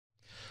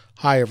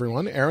Hi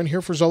everyone, Aaron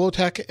here for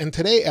Zollotech, and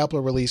today Apple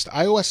released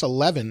iOS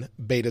 11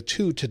 Beta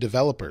 2 to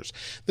developers.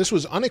 This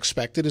was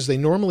unexpected as they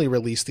normally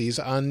release these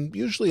on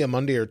usually a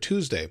Monday or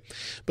Tuesday,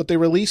 but they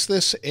released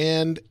this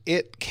and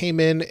it came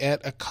in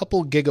at a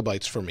couple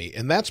gigabytes for me,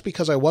 and that's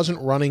because I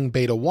wasn't running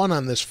Beta 1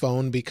 on this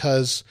phone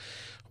because,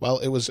 well,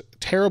 it was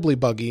terribly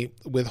buggy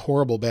with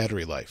horrible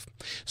battery life.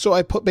 So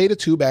I put Beta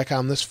 2 back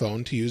on this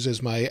phone to use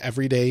as my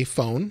everyday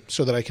phone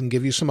so that I can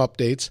give you some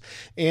updates.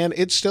 And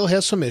it still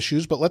has some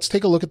issues, but let's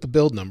take a look at the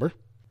build number.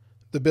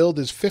 The build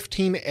is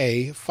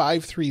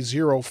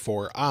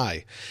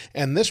 15A5304i.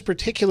 And this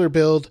particular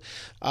build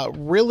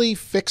really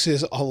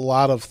fixes a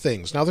lot of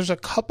things. Now, there's a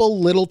couple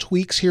little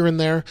tweaks here and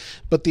there,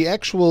 but the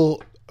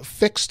actual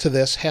fix to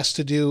this has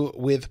to do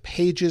with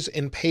pages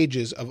and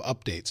pages of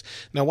updates.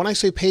 Now, when I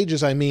say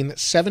pages, I mean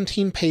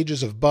 17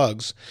 pages of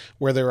bugs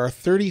where there are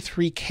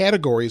 33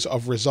 categories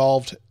of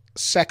resolved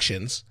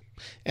sections.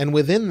 And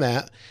within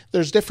that,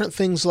 there's different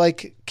things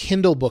like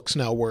Kindle Books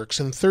now works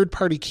and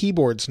third-party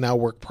keyboards now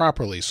work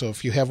properly. So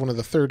if you have one of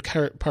the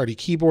third-party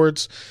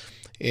keyboards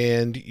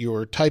and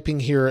you're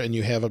typing here and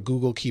you have a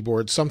Google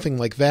keyboard, something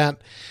like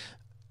that,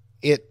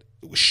 it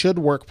should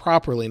work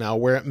properly now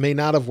where it may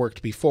not have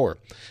worked before.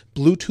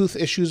 Bluetooth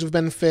issues have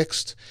been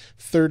fixed,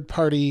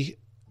 third-party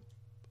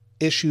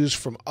issues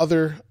from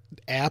other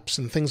apps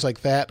and things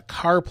like that,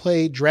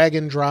 CarPlay, drag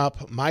and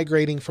drop,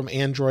 migrating from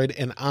Android,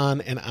 and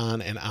on and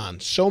on and on.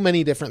 So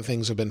many different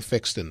things have been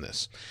fixed in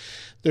this.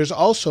 There's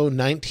also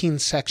 19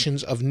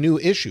 sections of new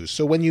issues.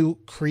 So when you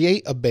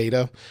create a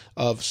beta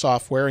of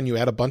software and you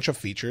add a bunch of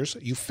features,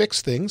 you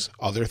fix things,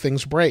 other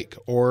things break,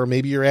 or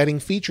maybe you're adding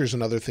features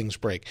and other things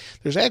break.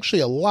 There's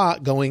actually a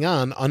lot going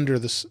on under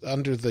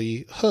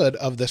the hood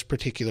of this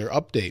particular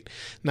update,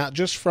 not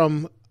just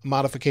from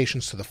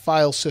modifications to the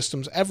file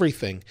systems,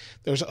 everything.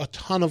 There's a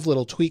ton of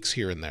little tweaks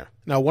here and there.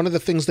 Now, one of the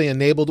things they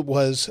enabled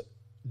was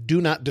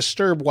do not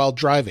disturb while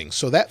driving.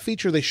 So that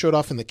feature they showed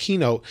off in the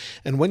keynote,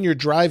 and when you're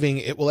driving,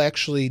 it will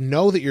actually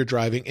know that you're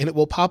driving and it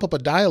will pop up a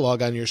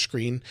dialog on your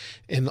screen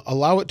and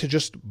allow it to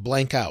just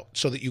blank out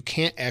so that you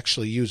can't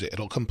actually use it.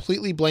 It'll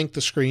completely blank the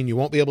screen. You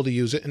won't be able to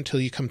use it until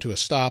you come to a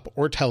stop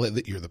or tell it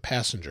that you're the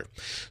passenger.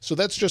 So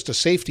that's just a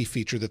safety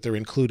feature that they're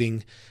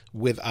including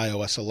with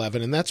iOS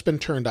 11, and that's been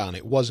turned on.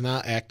 It was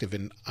not active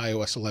in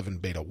iOS 11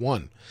 Beta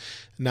 1.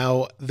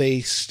 Now, they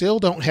still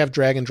don't have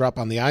drag and drop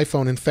on the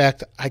iPhone. In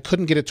fact, I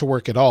couldn't get it to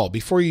work at all.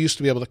 Before, you used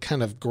to be able to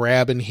kind of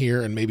grab in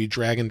here and maybe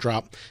drag and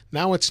drop.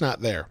 Now it's not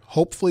there.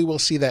 Hopefully we'll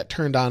see that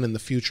turned on in the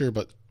future,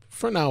 but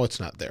for now it's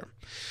not there.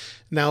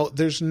 Now,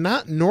 there's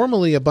not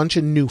normally a bunch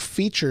of new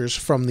features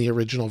from the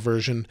original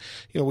version.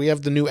 You know, we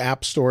have the new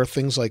App Store,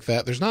 things like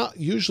that. There's not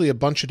usually a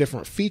bunch of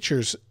different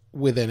features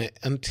within it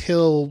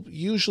until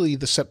usually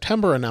the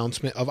September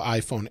announcement of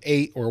iPhone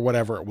 8 or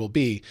whatever it will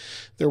be.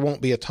 There won't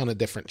be a ton of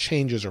different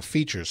changes or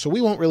features, so we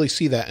won't really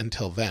see that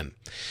until then.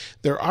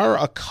 There are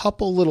a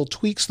couple little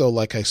tweaks though,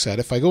 like I said.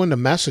 If I go into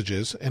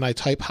Messages and I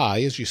type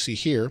hi, as you see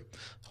here,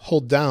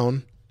 hold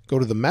down, go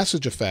to the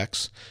message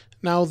effects,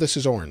 now this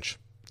is orange.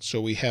 So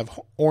we have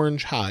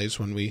orange highs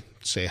when we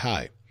say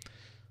hi.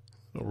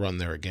 We'll run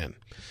there again.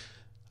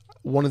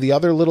 One of the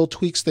other little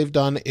tweaks they've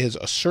done is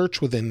a search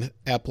within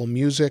Apple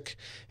Music,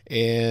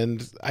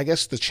 and I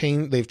guess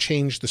they've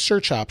changed the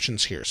search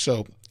options here.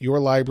 So your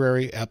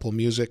library, Apple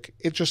Music,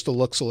 it just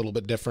looks a little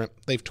bit different.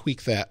 They've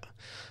tweaked that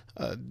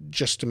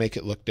just to make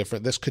it look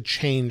different. This could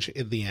change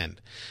in the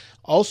end.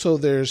 Also,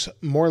 there's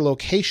more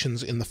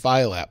locations in the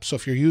File app. So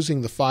if you're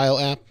using the File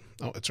app,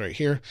 oh, it's right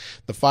here.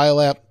 The File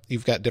app,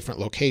 you've got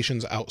different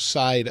locations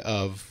outside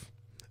of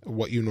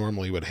what you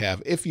normally would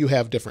have if you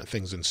have different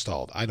things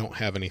installed. I don't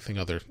have anything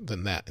other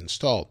than that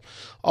installed.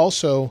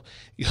 Also,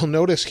 you'll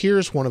notice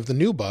here's one of the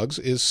new bugs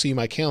is See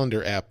My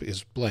Calendar app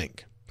is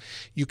blank.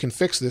 You can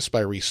fix this by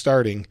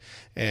restarting,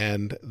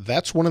 and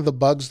that's one of the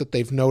bugs that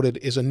they've noted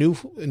is a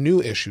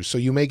new issue. So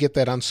you may get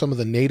that on some of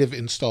the native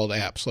installed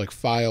apps like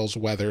Files,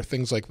 Weather,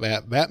 things like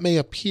that. That may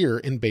appear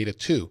in Beta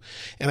 2.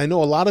 And I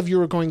know a lot of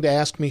you are going to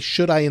ask me,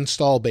 should I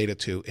install Beta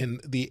 2?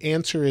 And the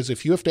answer is,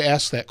 if you have to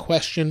ask that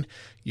question,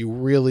 you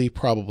really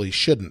probably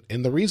shouldn't.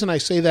 And the reason I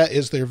say that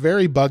is they're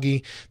very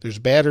buggy, there's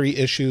battery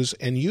issues,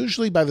 and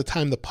usually by the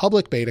time the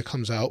public beta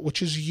comes out,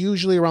 which is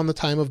usually around the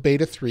time of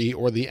Beta 3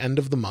 or the end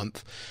of the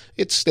month,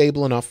 it's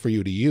stable enough for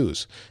you to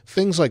use.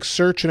 Things like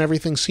search and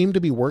everything seem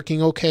to be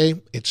working okay.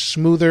 It's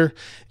smoother,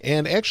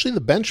 and actually the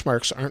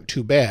benchmarks aren't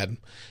too bad.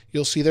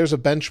 You'll see there's a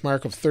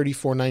benchmark of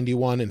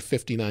 3491 and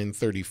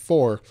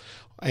 5934,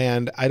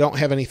 and I don't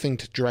have anything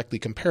to directly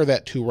compare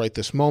that to right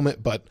this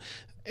moment, but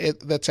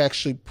that's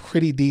actually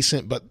pretty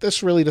decent, but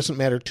this really doesn't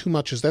matter too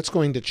much as that's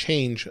going to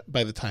change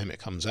by the time it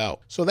comes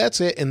out. So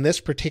that's it in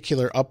this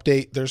particular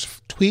update.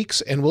 There's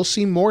tweaks, and we'll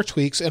see more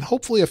tweaks, and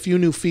hopefully a few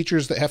new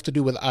features that have to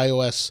do with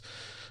iOS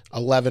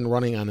 11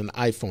 running on an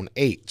iPhone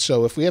 8.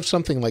 So if we have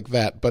something like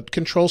that, but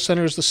Control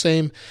Center is the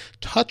same.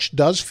 Touch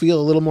does feel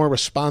a little more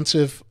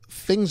responsive.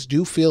 Things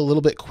do feel a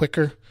little bit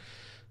quicker.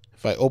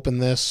 If I open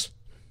this,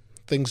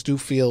 things do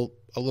feel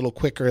a little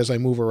quicker as I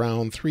move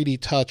around. 3D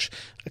Touch,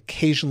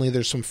 occasionally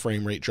there's some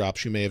frame rate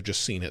drops. You may have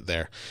just seen it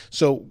there.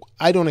 So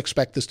I don't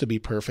expect this to be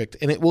perfect,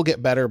 and it will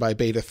get better by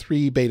beta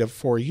 3, beta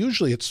 4.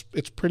 Usually it's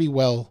pretty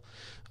well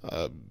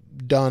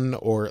done,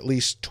 or at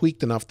least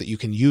tweaked enough that you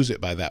can use it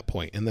by that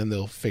point, and then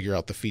they'll figure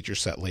out the feature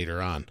set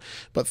later on.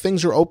 But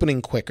things are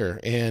opening quicker,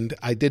 and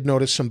I did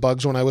notice some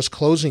bugs when I was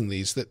closing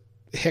these that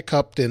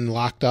hiccuped and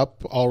locked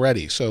up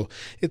already. So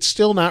it's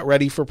still not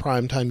ready for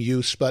primetime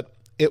use, but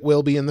it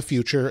will be in the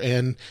future,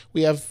 and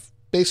we have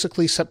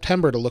basically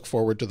September to look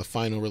forward to the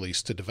final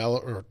release to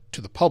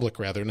the public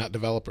rather, not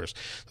developers.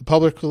 The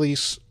public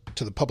release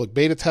to the public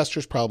beta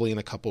testers probably in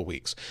a couple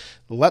weeks.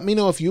 Let me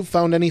know if you've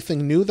found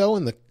anything new though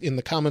in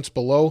the comments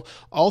below.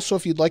 Also,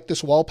 if you'd like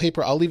this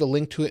wallpaper, I'll leave a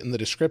link to it in the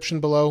description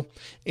below,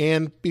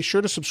 and be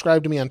sure to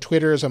subscribe to me on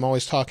Twitter, as I'm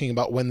always talking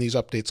about when these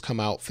updates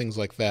come out, things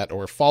like that,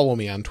 or follow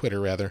me on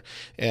Twitter rather,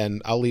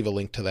 and I'll leave a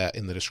link to that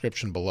in the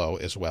description below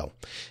as well.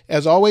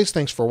 As always,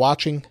 thanks for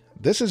watching.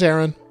 This is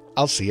Aaron.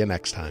 I'll see you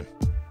next time.